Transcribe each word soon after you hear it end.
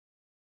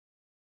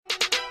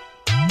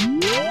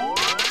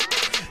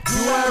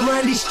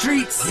run these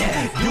streets?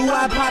 Yeah. Do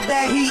I pop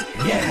that heat?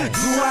 Yeah.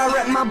 Do I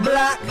rep my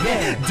block?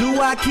 Yeah. Do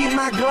I keep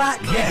my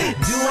Glock? Yeah.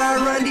 Do I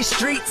run these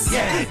streets?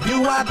 Yeah.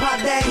 Do I pop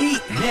that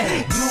heat?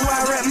 Yeah. Do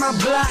I rep my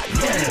block?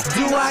 Yeah.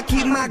 Do I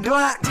keep my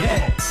Glock?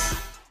 Yeah.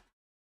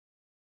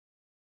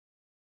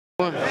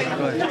 You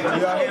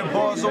out here,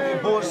 Barz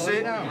over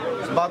bullshit.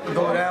 It's about to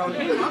go down.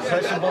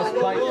 Special Buzz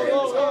Pipe.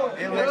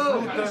 And Lex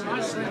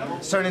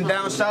Luthor. Turning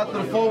down. Shout out to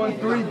the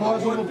 413.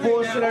 Barz over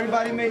bullshit.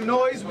 Everybody make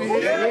noise. We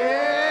here.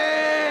 Yeah!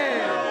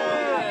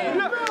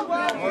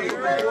 Keep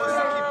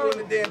doing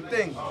the damn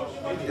thing.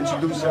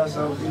 Introduce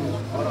yourself.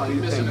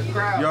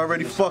 You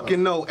already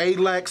fucking know.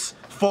 Alex,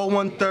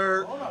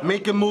 413,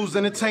 Making Moves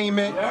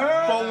Entertainment,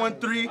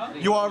 413,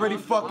 you already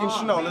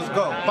fucking know. Let's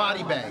go.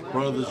 Body bag.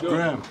 Brothers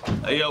Graham.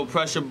 Hey yo,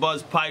 Pressure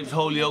Buzz Pipes,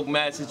 Holyoke,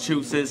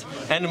 Massachusetts.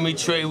 Enemy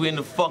Trade, we in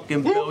the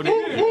fucking building.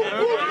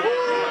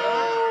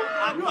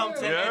 I come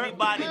to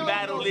anybody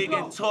battle league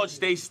and torch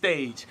they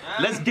stage.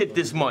 Let's get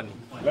this money.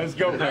 Let's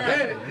go.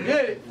 Hit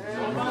it.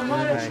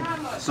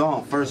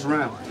 Song, first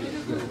round.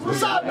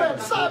 Side bet.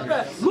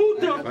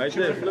 Luthor. Right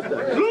there, flip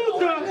that.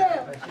 Luthor.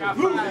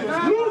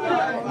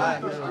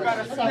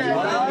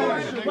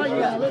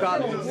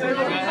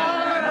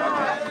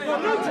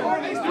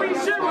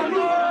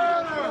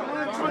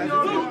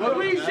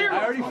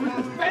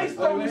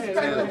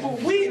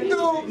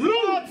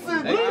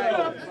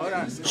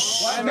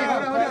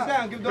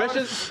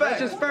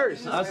 Precious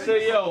first. I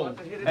say, yo,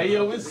 hey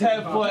yo, it's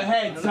head for a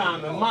head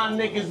time, and my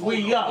niggas,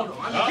 we up.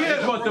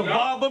 Just brought the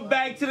barber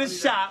back to the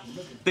shop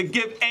to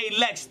give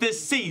Alex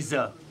this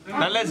Caesar.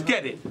 Now let's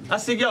get it. I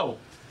say, yo,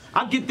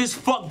 I get this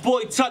fuck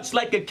boy touched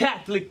like a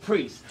Catholic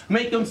priest.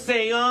 Make him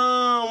say,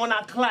 when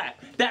I clap.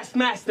 That's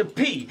Master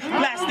P.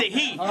 Blast the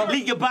heat.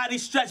 Leave your body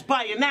stretched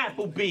by an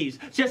Applebee's.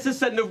 Just to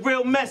send the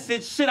real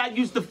message, shit, I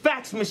use the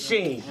fax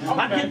machine.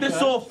 I get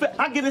this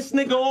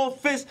nigga all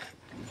fist.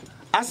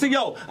 I say,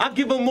 yo, I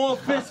give him more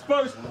fists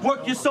first,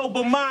 work your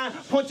sober mind,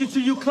 punch you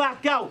till you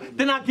clock out,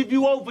 then I give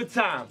you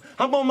overtime.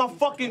 I'm on my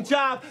fucking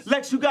job,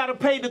 Lex, you gotta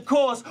pay the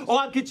cost, or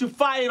I'll get you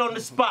fired on the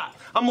spot.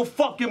 I'm a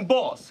fucking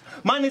boss.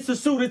 Mine is a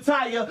suit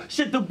attire,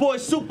 shit the boy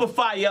super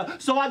fire,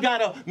 so I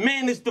gotta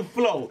manage the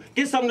flow.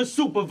 Guess I'm the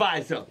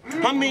supervisor.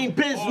 I mean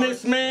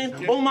business,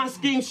 man, on my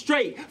scheme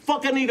straight.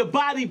 Fuck I need a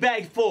body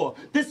bag for,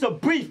 this a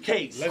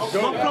briefcase. My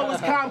flow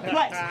is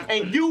complex,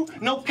 and you,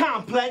 no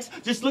complex,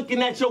 just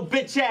looking at your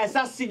bitch ass,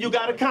 I see you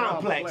got a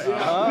complex.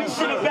 We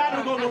should have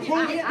battled on the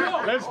roof.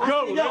 Let's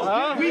go.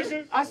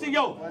 I said,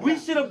 yo, we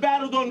should have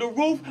battled on the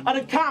roof of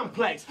the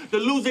complex. The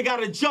loser got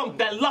to jump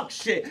that Lux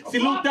shit. See,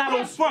 look that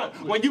on front.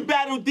 When you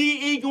battled D,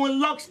 Eagle, and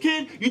Lux,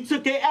 kid, you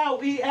took a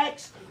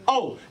L-E-X.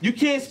 Oh, you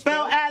can't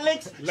spell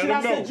Alex? Shit,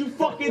 I said you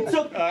fucking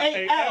took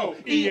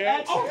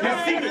A-L-E-X.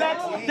 And see,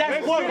 Lex,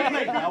 that's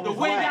wordplay. The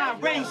way that I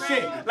rain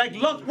shit. Like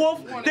Luck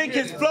Wolf, think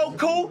his flow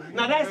cool?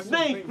 Now that's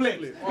name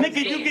flips.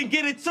 Nigga, you can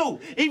get it too.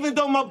 Even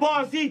though my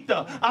bar's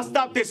ether, I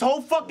stop this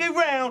whole fucking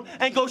round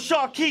and go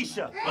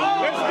Sharkeisha.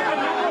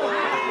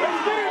 Let's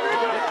get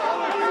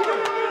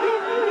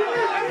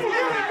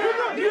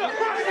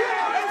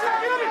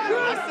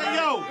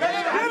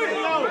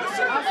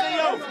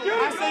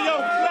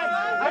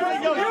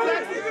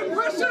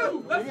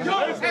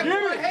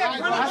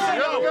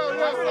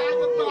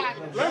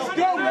Let's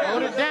go.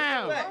 Hold it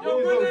down.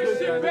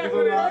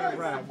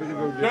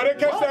 Now they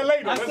catch that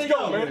later. Let's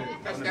go,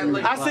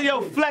 man. I say,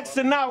 yo, flex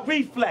and now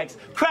reflex.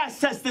 Crash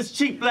test this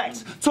cheap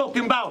Lex.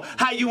 Talking about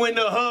how you in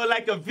the hood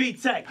like a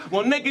VTEC.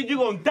 Well, nigga, you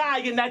gon' die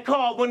in that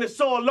car when it's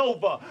all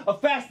over. A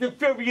Fast and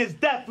Furious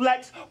death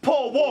Lex,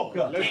 Paul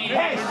Walker.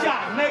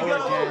 Headshot, nigga.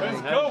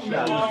 Let's go,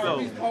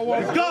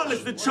 man.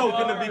 Regardless the choke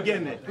in the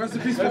beginning.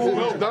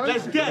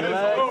 Let's get it.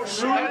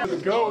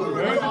 Let's go,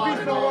 man.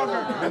 Hold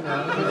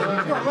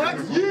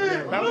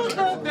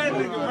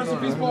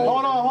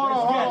on.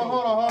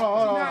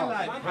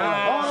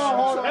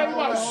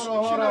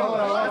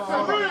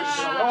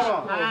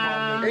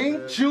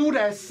 Ain't you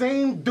that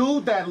same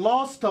dude that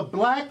lost to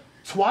Black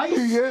twice?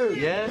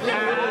 Yeah.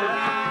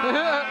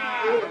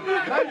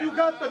 Now you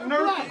got the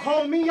nerve to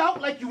call me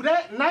out like you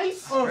that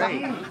nice?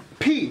 Right.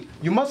 P,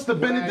 you must have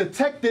been a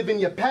detective in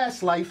your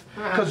past life,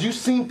 because you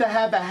seem to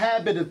have a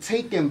habit of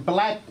taking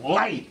black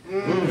light.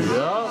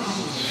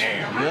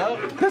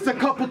 There's a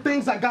couple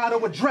things I gotta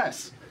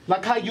address.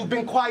 Like how you've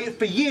been quiet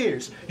for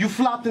years. You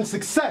flopped in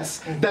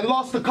success, then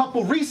lost a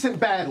couple recent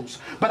battles.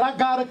 But I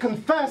gotta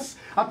confess,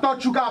 I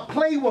thought you got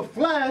played with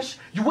Flash.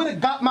 You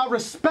would've got my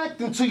respect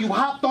until you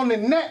hopped on the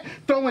net,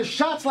 throwing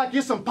shots like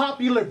you're some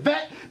popular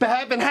vet, but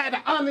haven't had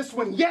an honest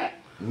one yet.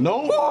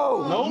 No,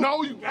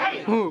 you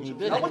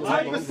Now what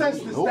type of sense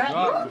does that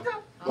make?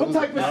 What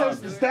type of sense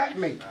does that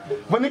make?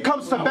 When it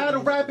comes to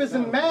battle rappers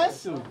and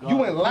mass,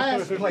 you in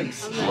last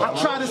place. I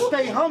try to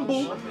stay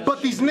humble,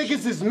 but these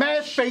niggas is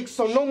mad fake,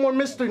 so no more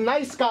Mr.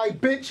 Nice Guy,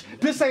 bitch.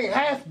 This ain't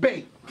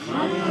half-baked.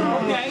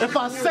 If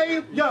I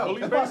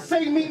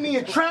say meet me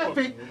in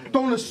traffic,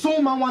 don't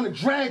assume I want a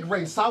drag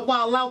race. I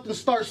wild out and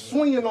start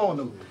swinging on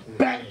them.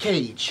 Bat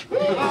cage.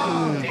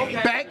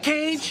 Bat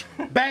cage?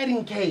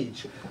 Batting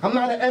cage. I'm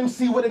not an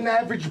MC with an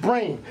average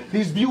brain.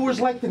 These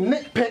viewers like to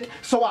nitpick,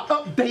 so I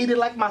update it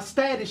like my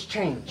status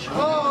change.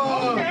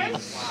 Okay.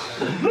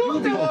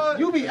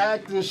 You be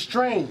acting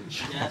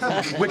strange,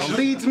 which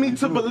leads me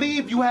to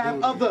believe you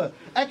have other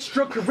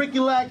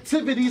extracurricular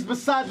activities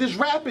besides this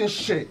rapping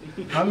shit.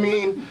 I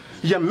mean,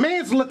 your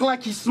mans look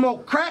like he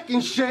smoked crack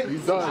and shit.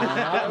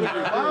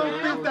 I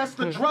don't think that's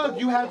the drug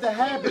you have the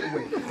habit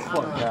with.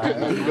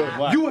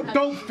 You a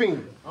dope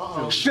fiend.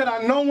 Shit,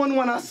 I know one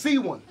when I see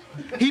one.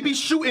 He be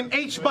shooting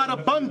H by the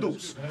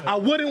bundles. I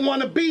wouldn't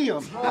want to be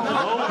him.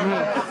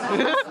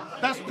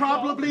 That's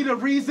probably the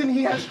reason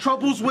he has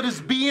troubles with his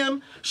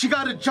BM. She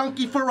got a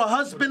junkie for a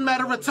husband,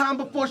 matter of time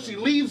before she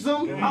leaves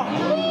him. And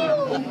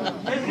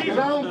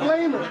I don't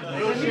blame her.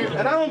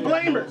 And I don't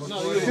blame her.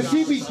 Cause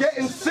he be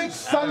getting sick,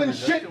 selling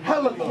shit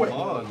hella quick.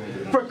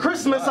 For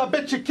Christmas, I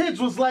bet your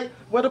kids was like,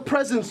 where the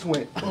presents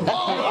went. It's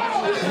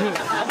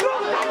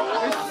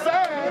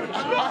sad.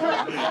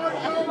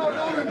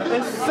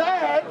 It's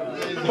sad,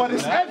 but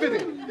it's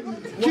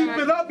evident. Keep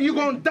it up, you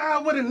gonna die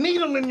with a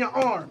needle in your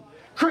arm.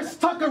 Chris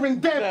Tucker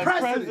and dead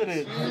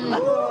president.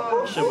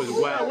 Shit was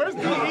wild. Where's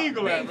the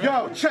eagle at, man?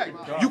 Yo, check.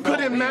 You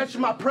couldn't match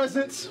my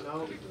presence?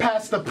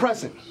 Pass the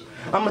present.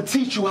 I'ma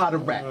teach you how to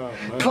rap.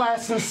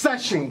 Class in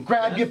session.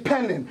 Grab your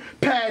pen and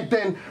pad,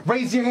 then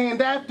raise your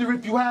hand after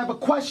if you have a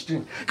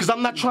question. Cause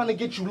I'm not trying to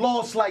get you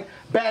lost like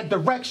bad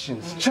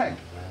directions. Check.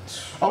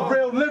 A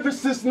real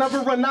lyricist never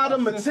run out of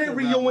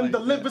material and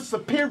deliver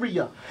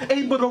superior.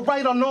 Able to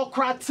write on all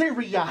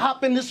criteria.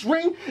 Hop in this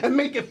ring and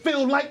make it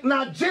feel like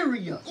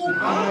Nigeria.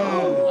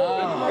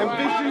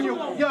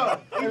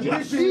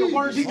 Envision your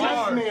worst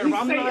nightmare.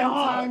 I'm 9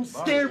 times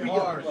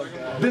scarier.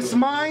 This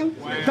mind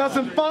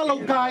doesn't follow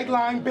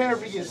guideline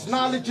barriers.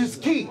 Knowledge is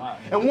key.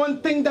 And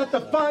one thing that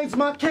defines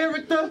my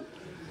character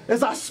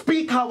is I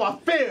speak how I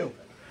feel.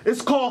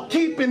 It's called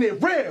keeping it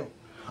real.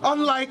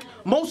 Unlike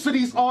most of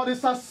these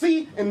artists I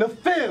see in the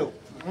field.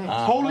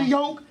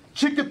 Holyoke,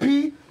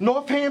 Chicopee,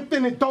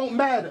 Northampton, it don't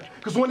matter.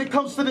 Cause when it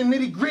comes to the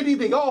nitty gritty,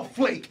 they all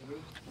flake.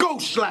 Go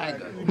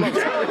Schlager.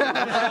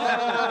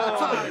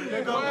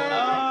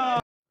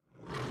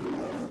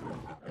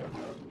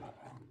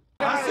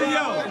 I said,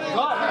 yo,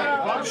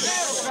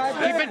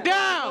 keep it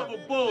down.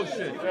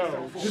 Bullshit.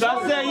 Should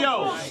I say,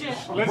 yo,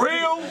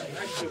 real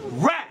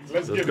rap?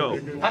 Let's go.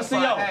 I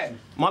said, yo,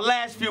 my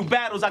last few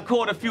battles, I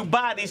caught a few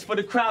bodies for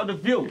the crowd to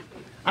view.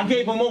 I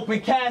gave them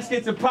open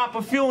caskets and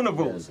proper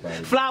funerals,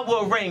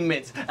 flower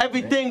arraignments.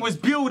 Everything was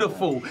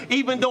beautiful,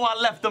 even though I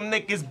left them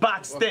niggas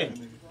boxed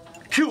in.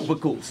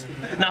 Cubicles.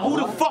 Now who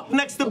the fuck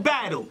next to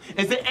battle?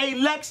 Is it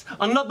A-Lex?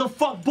 Another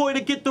fuck boy to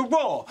get the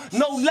raw.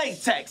 No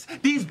latex.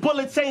 These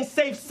bullets ain't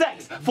safe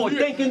sex. For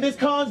thinking this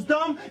con's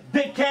dumb?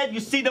 Dickhead, you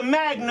see the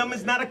magnum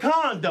is not a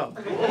condom.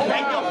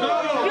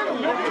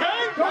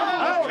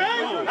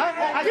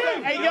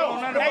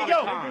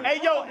 Hey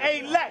yo,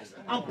 A-Lex,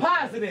 I'm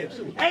positive.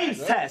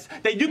 AIDS test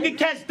that you can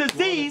catch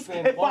disease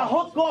if I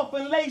hook off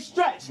and lay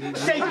stretch.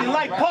 Shaking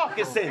like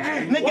Parkinson's.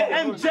 Nigga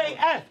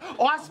MJF.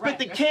 Or I spit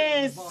the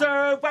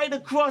cancer right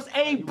across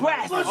a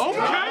breast. Okay. Yo,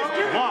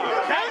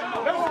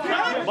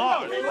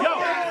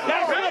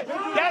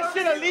 that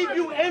shit'll leave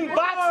you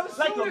inbox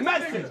like a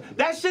message.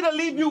 That shit'll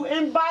leave you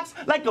inbox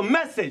like a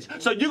message.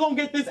 So you gonna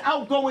get this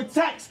outgoing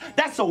text.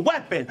 That's a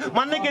weapon.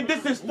 My nigga,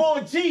 this is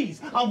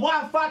 4Gs. I'm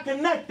Wi-Fi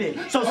connected.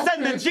 So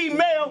send the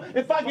Gmail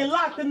if I get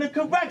locked in the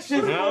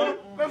corrections.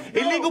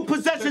 Illegal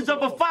possessions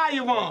of a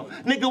firearm.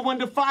 Nigga, when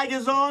the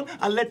fire's on,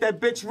 I let that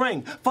bitch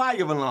ring.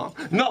 Fire alarm.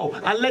 No,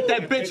 I let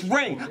that bitch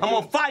ring. I'm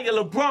on fire,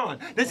 LeBron.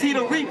 This he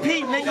the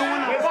repeat, nigga,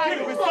 when the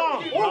fire is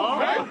on.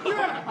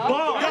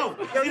 Yo,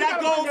 see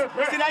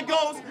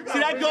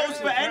that goes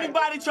for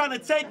anybody trying to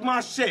take my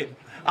shit.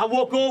 I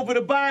walk over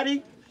the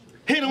body,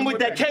 hit him with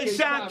that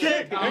K-shot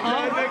kick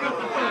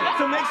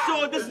to make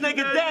sure this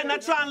nigga dead,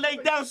 not trying to lay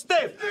down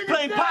stiff.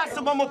 Playing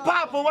possum, I'm a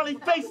popper while he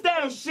face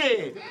down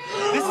shit.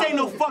 This ain't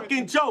no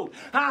fucking joke.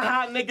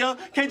 Ha nigga.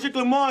 Kendrick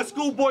Lamar and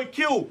Schoolboy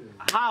Q.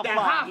 High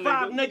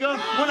five, nigga.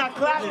 When I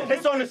clap,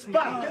 it's on the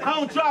spot. I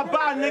don't drive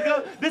by,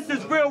 nigga. This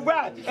is real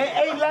rap. And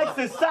A-Lex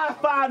is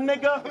sci-fi,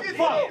 nigga.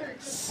 Fuck.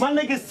 My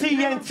niggas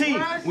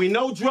TNT. We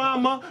no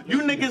drama.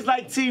 You niggas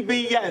like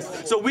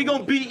TBS. So we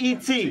gon'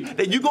 BET.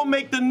 Then you gon'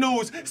 make the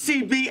news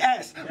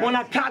CBS. When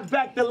I cock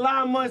back the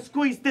llama and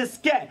squeeze this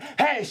scat.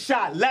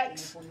 Headshot,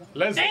 Lex.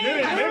 Let's get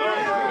it,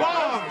 nigga.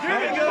 Barz,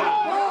 nigga.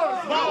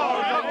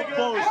 Barz over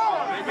bullshit.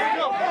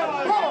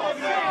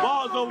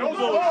 Barz over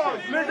bullshit.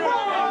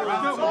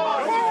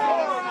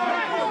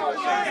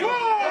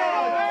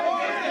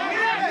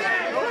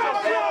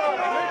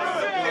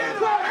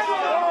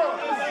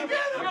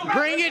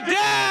 Bring it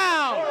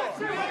down!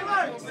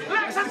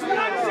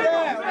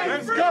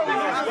 Let's go.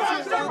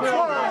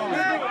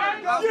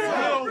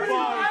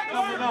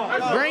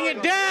 Bring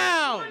it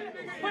down!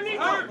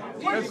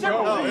 Let's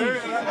go.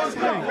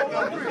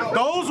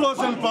 Those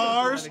wasn't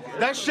bars.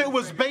 That shit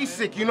was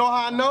basic. You know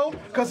how I know?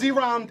 Because he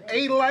rhymed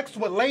Alex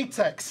with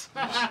latex.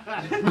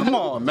 Come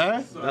on,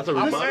 man. That's a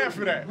rebuttal. I'm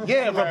for that.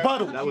 Yeah,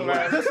 rebuttal.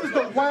 This is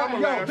the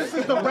round. Yo, this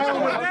is the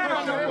round.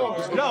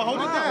 Yo,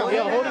 hold it down.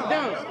 Yo, hold it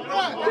down.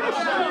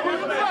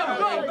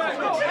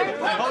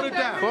 Hold it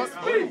down. Hold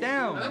it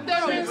down.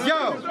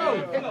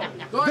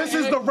 Yo, this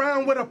is the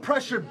round where the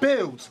pressure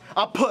builds.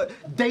 I put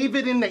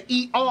David in the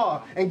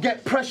ER and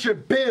get pressure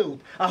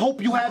build. I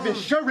hope you have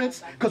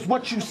insurance, because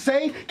what you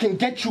say can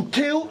get you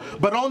killed.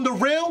 But on the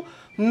real,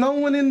 no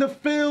one in the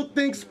field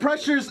thinks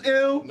pressure's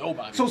ill.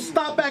 Nobody. So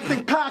stop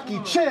acting cocky,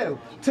 chill.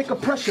 Take a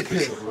pressure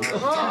pill.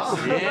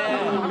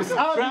 It's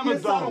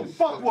obvious I don't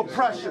fuck with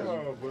pressure.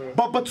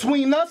 But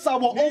between us, I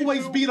will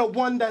always be the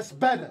one that's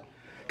better.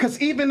 Cause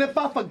even if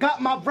I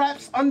forgot my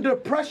raps under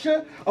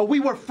pressure, or we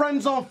were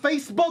friends on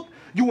Facebook,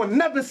 you will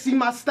never see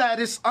my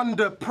status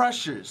under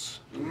pressures.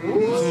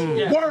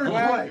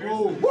 Wordplay,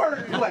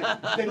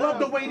 wordplay. They love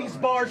the way these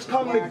bars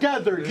come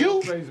together.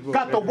 You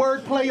got the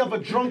wordplay of a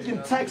drunken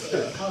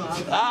texter.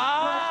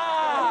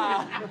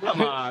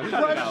 Come on.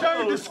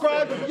 Pressure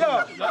describes,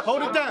 yo,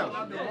 hold it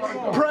down.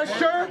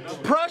 Pressure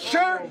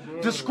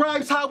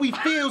describes how he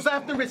feels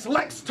after it's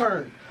Lex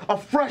turn. A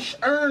fresh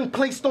urn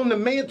placed on the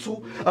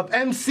mantle of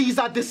MCs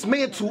I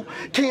dismantle.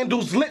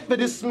 Candles lit for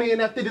this man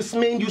after this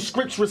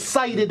manuscript's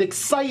recited.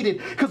 Excited,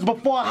 cause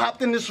before I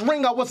hopped in this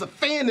ring, I was a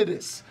fan of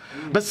this.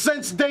 But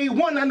since day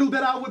one, I knew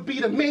that I would be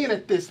the man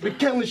at this. Been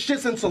killing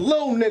shit since a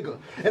little nigga,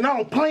 and I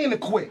don't plan to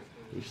quit.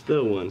 You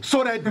still won.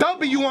 So that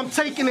W, I'm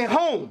taking it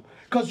home,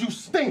 cause you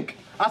stink.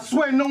 I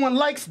swear no one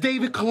likes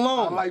David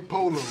Cologne. I like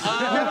Polo.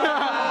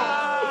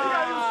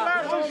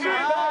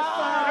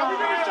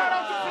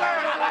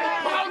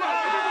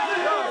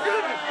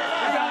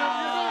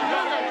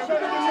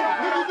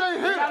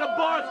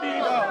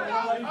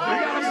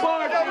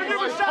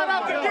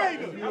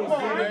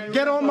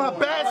 Get on my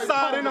bad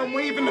side and I'm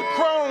waving the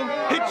chrome.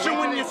 Hit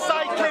you in your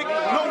sidekick,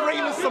 no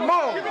Raven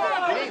Simone.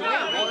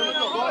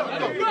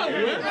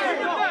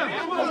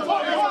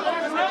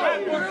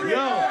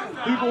 Yo,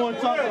 people want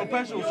to talk about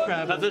professional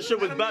scrap. That shit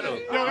was better.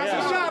 Yo,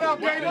 that's a shout out,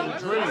 Gator.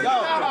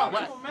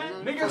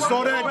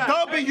 So that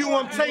W,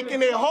 I'm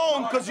taking it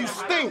home because you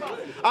stink.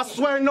 I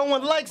swear no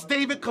one likes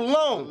David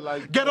Cologne.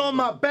 Get on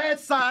my bad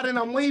side and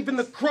I'm waving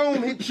the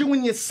chrome. Hit you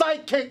in your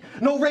sidekick,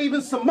 no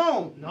Raven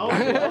Simone.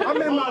 I'm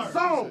in my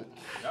zone,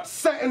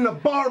 setting the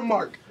bar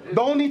mark.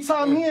 The only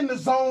time he in the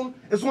zone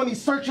is when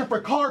he's searching for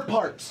car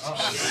parts.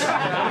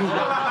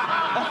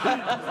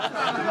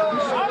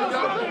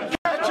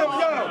 Catch him,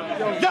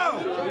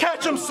 yo,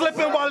 catch him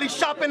slipping while he's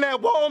shopping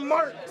at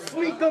Walmart.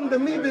 Sneak him to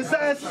leave his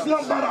ass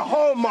slumped by the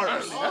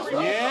hallmarks.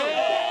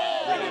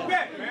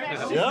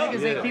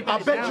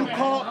 I bet you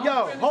call,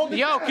 yo, hold it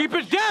Yo, down. keep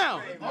it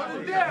down.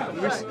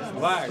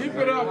 Keep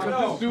it up,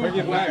 cause this dude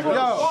is black.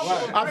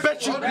 I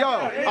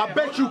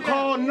bet you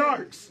call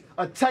Narcs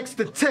a text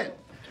to tip.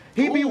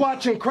 He be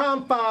watching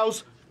crime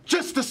files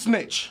just to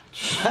snitch.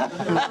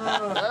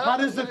 How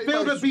does it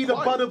feel to be the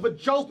butt of a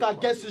joke? I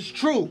guess it's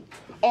true.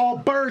 All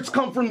birds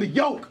come from the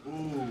yolk.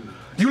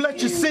 You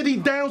let your city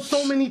down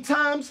so many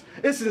times,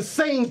 it's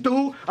insane,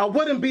 dude. I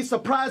wouldn't be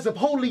surprised if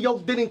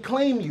Holyoke didn't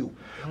claim you.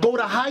 Go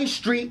to High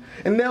Street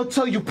and they'll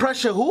tell you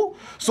pressure who?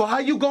 So how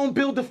you gonna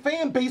build a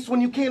fan base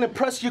when you can't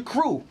impress your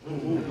crew?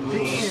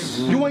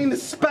 You ain't a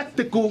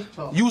spectacle,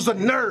 you's a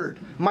nerd,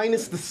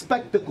 minus the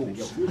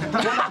spectacles.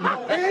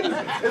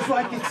 It's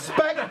like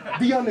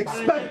expect the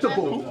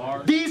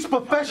unexpectable. These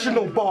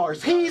professional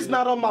bars, he's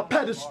not on my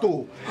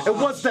pedestal. It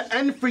was the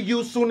end for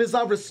you soon as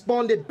I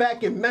responded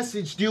back and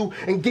messaged you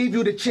and gave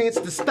you the chance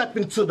to step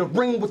into the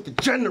ring with the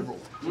general.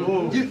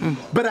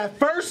 But at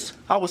first,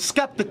 I was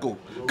skeptical,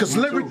 cause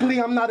lyrically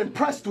I'm not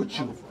impressed with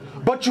you.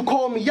 But you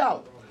called me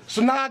out.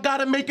 So now I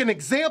gotta make an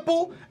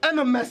example and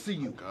a mess of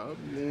you.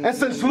 And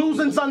since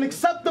losing's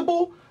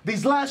unacceptable,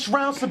 these last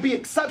rounds will be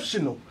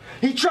exceptional.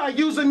 He tried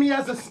using me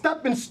as a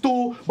stepping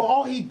stool, but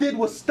all he did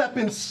was step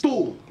in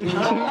stool.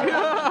 Now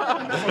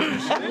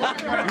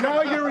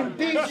you're in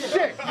deep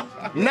shit.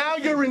 Now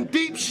you're in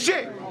deep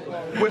shit.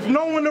 With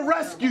no one to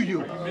rescue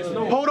you.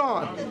 Hold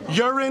on.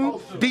 You're in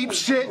deep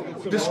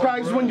shit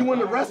describes when you in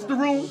the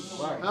restroom.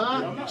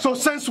 So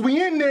since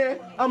we in there,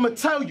 I'ma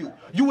tell you,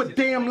 you a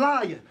damn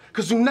liar.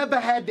 Cause you never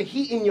had the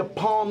heat in your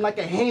palm like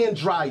a hand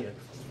dryer.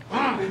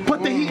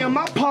 Put the heat in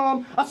my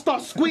palm, I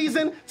start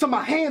squeezing till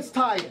my hands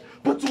tired.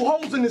 Put 2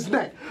 holes in his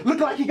neck. Look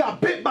like he got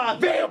bit by a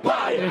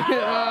vampire. Fuck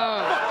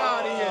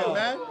out of here,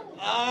 man.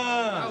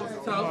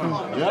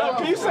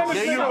 Can you send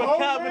this nigga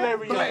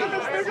vocabulary?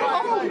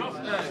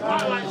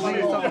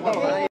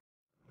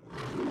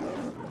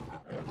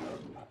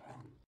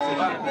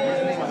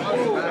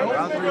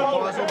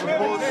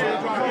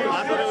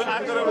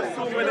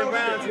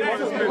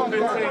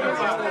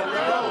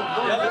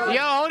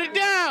 Yo, hold it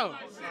down.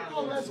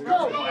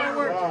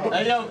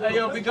 Hey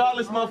yo,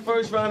 regardless my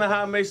first round of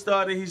how May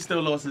started, he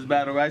still lost his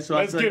battle, right? So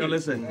I said, yo,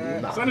 listen.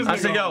 I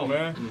said,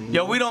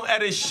 yo, we don't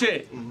edit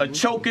shit. A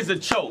choke is a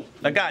choke,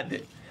 like I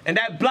did. And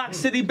that Block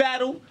City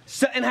battle,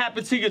 something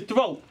happened to your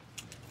throat.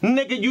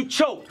 Nigga, you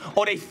choked,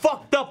 or they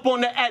fucked up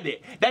on the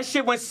edit. That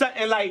shit went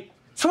something like,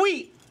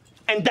 tweet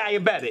and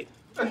diabetic.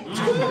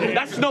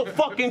 That's no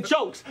fucking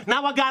jokes.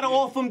 Now I gotta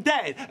off him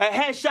dead. A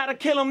headshot to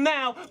kill him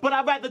now, but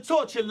I'd rather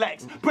torture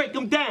Lex. Break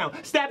him down,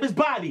 stab his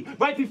body.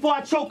 Right before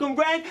I choke him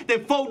red,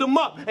 then fold him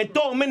up and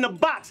throw him in the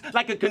box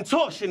like a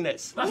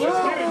contortionist.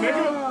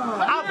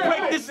 I'll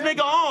break this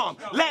nigga arm,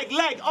 leg,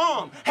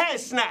 arm, head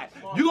snap.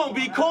 You gonna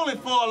be calling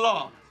for a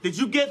law. Did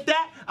you get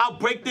that? I'll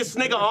break this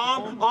nigga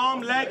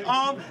arm, leg,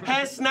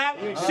 head snap.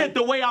 Shit,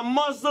 the way I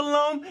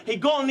muzzle him, he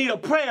gonna need a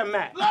prayer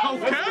mat.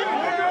 Okay.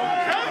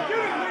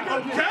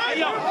 Hey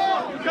yo,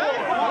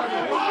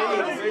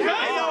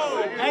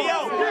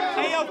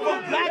 from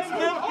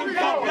Blacksmith.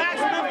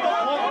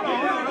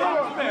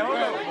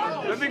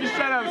 That nigga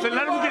shut up. So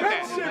let him get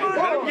that.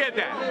 Let him get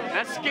that.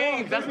 That's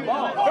schemes. That's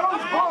ball.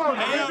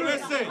 Hey yo,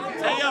 listen.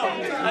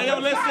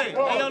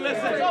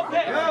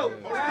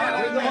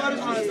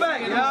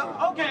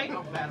 Okay.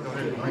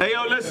 Hey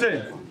yo,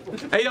 listen.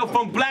 Hey yo,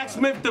 from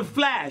Blacksmith to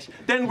Flash,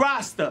 then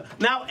Rasta,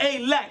 now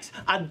A-Lex.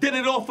 I did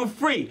it all for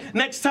free.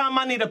 Next time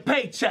I need a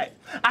paycheck.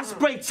 I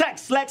spray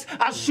text, Lex,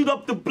 I shoot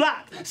up the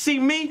block. See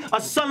me, a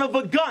son of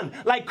a gun,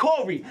 like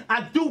Corey.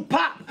 I do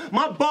pop,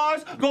 my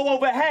bars go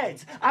over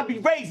heads. I be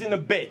raising the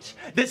bitch.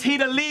 This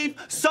heater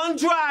leave, sun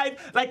drive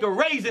like a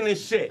raisin and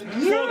shit. For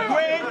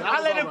 $1,000,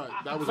 I let it.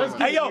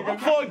 Hey yo, for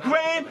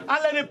 $1,000, I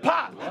let it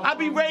pop. I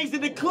be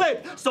raising the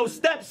clip, so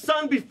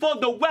stepson before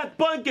the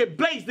weapon get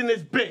blazed in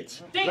this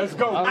bitch. Let's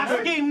go. I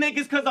scheme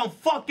niggas cause I'm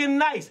fucking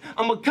nice.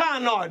 I'm a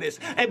con artist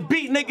and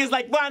beat niggas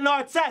like Ron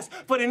Artest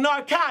for the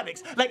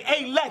narcotics. Like,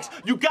 hey Lex,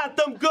 you got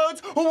them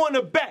goods? Who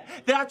wanna bet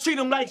that I treat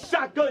them like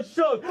shotgun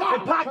shook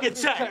and pocket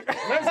check?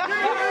 Let's get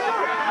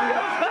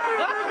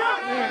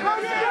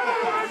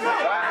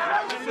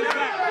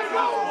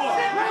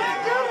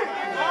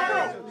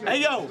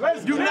Hey yo,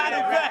 you not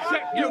a vet.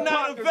 You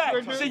not a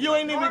vet. So you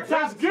ain't even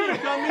top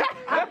 10, dummy.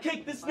 I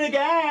kicked this nigga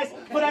ass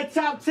for that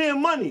top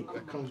 10 money.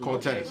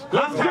 Cortez.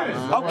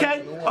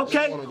 Okay.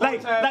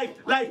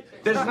 Like,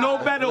 there's no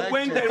better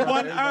win than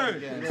one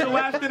earned. So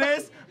after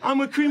this,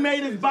 I'ma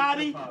cremate his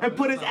body and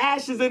put his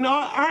ashes in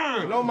our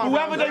urn.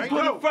 Whoever they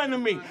put in front of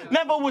me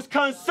never was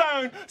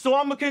concerned, so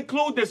I'ma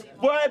conclude this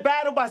word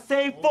battle by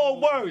saying 4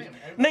 words.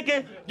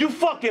 Nigga, you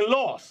fucking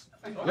lost.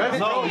 Let's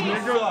go,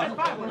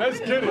 nigga. Let's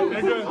get it,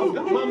 nigga.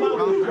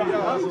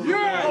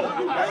 Yeah!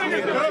 That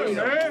nigga's good,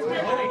 man.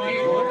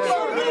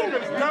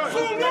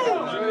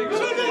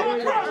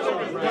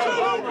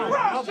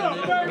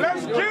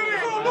 Let's get it!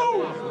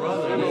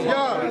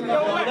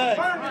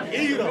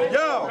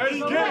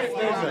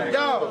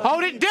 Yo!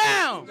 Hold it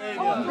down!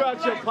 You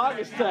got your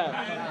pocket staff.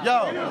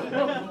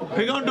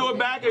 He gonna do it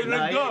back, it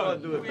look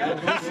good.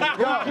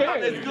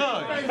 It's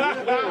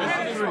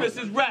good. This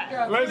is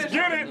rap. Let's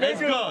get it,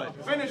 It's nigga.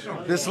 good. Finish him.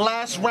 This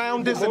last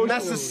round isn't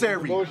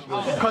necessary,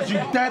 cause you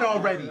dead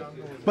already.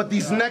 But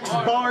these next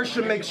bars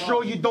should make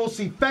sure you don't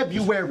see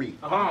February.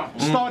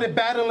 Started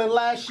battling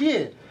last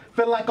year,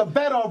 feel like a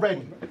vet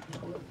already.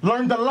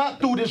 Learned a lot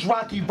through this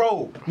rocky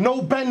road,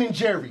 no Ben and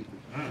Jerry.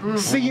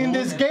 See, in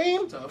this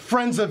game,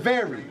 friends are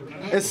varied.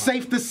 It's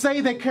safe to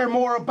say they care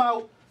more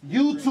about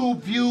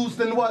YouTube views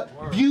than what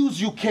views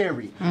you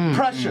carry.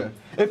 Pressure.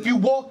 If you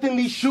walked in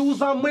these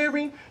shoes I'm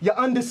wearing, you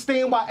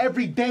understand why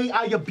every day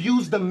I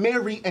abuse the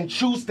Mary and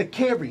choose to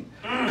carry.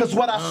 Cause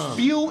what I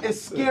spew is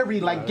scary,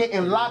 like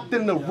getting locked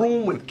in the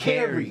room with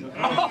Carrie.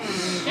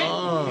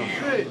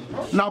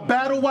 Now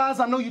battle-wise,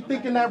 I know you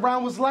thinking that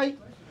round was light,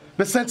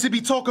 but since he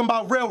be talking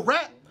about real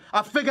rap,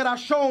 I figured I'd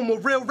show him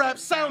what real rap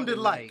sounded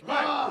like.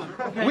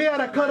 We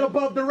had a cut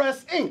above the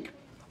rest Inc.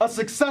 A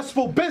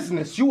successful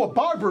business. You a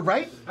barber,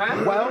 right?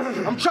 Well,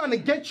 I'm trying to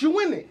get you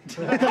in it.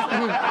 Cause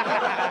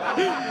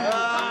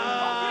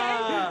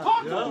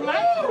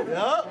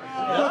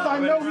I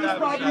know he's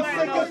probably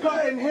sick of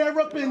cutting hair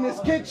up in his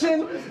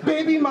kitchen.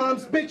 Baby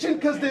mom's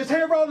bitching cause there's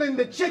hair all in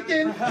the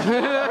chicken.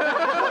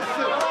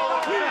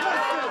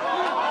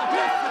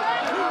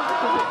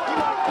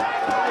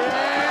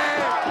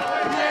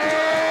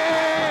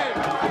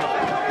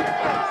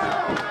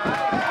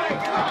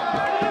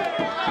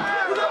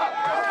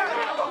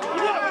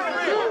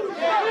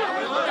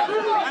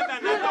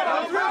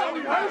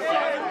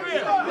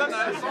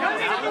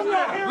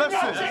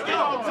 Listen,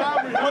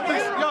 what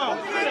this,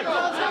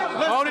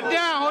 Hold it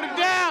down, hold it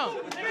down.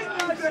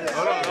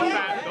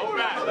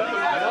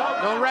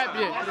 Don't rap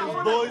yet.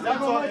 Boys are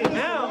talking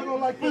now. I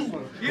don't like this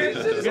one.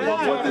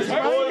 What this boys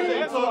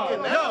are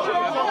talking now.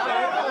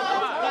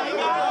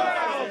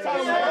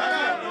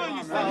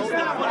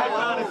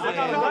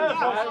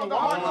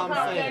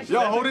 Yo,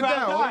 hold it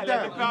down, hold it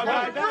down.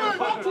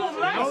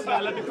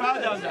 Let the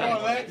crowd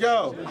down.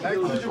 Yo,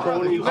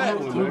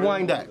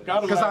 rewind that.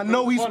 Cause I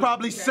know he's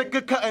probably sick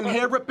of cutting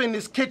hair up in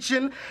his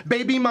kitchen.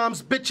 Baby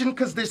mom's bitching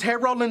cause there's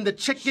hair all in the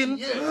chicken.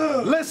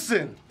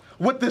 Listen,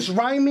 with this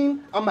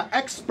rhyming, I'm an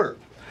expert.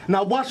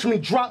 Now watch me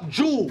drop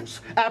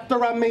jewels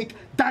after I make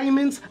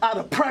diamonds out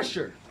of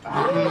pressure. It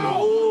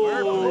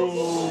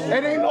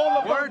ain't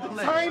all about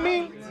the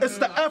timing, it's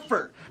the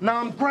effort. Now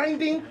I'm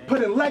grinding,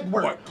 putting leg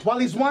work. While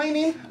he's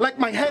whining, like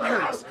my head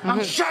hurts,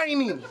 I'm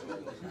shining.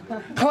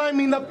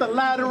 Climbing up the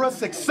ladder of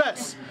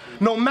success.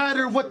 No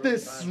matter what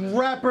this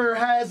rapper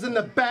has in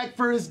the bag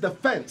for his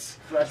defense.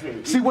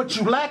 See, what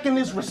you lacking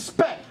is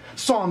respect.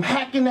 So I'm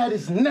hacking at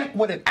his neck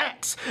with an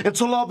axe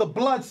until all the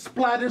blood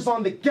splatters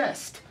on the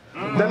guest.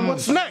 Then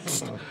what's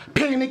next?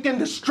 Panic and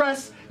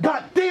distress.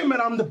 God damn it,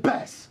 I'm the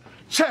best.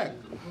 Check.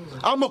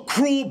 I'm a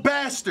cruel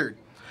bastard.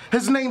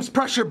 His name's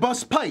Pressure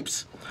Bust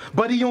Pipes,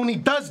 but he only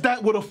does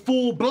that with a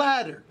full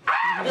bladder.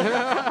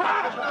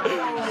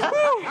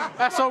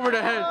 That's over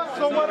the head.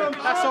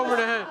 That's over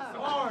the head.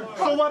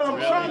 So what I'm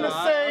trying to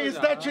say is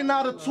that you're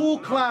not a tool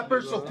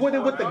clapper, so quit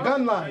it with the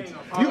gun lines.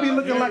 You be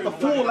looking like a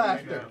fool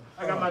after.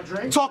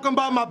 Talking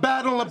about my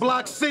battle in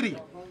Block City.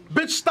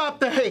 Bitch, stop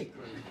the hate.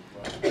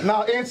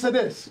 Now answer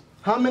this.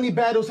 How many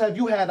battles have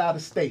you had out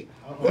of state?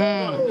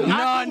 None.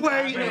 None?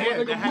 None?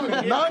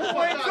 None?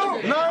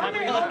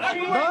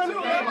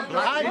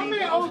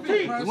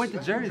 You went to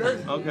Jersey.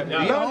 Okay.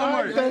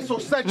 None? Then, so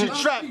set your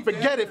trap.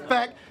 Forget it,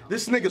 fact.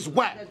 This nigga's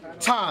whack.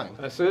 Time.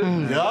 That's it?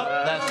 Yup,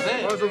 that's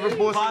it.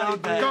 Body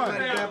bag.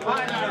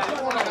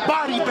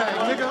 Body bag,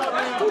 nigga.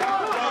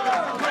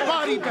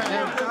 Body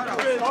bag.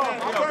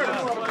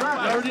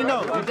 You already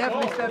know. You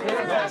definitely stepped in.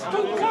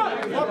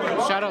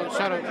 Shout out.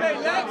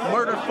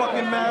 Murder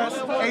fucking mask,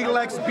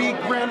 Alex B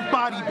grand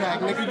body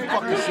bag, nigga. You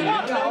fucking seen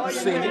it. You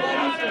seen it.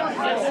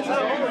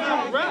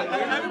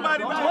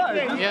 Everybody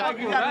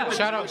Yeah.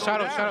 Shout out. I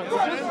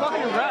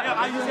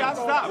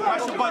stop.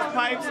 Pressure Bust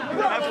Pipes.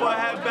 That's what I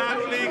have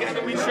Battle League.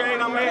 And we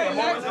train, I'm in. I'm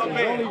always gonna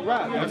be. You know what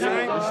I'm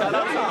saying? Shout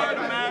out to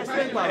Murder Mask.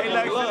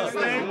 Alex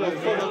this thing.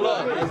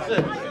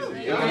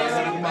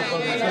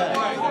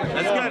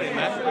 Let's get it,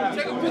 man.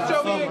 Take a picture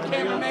of me and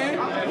cameraman.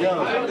 Hold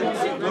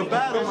on. Good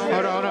battle.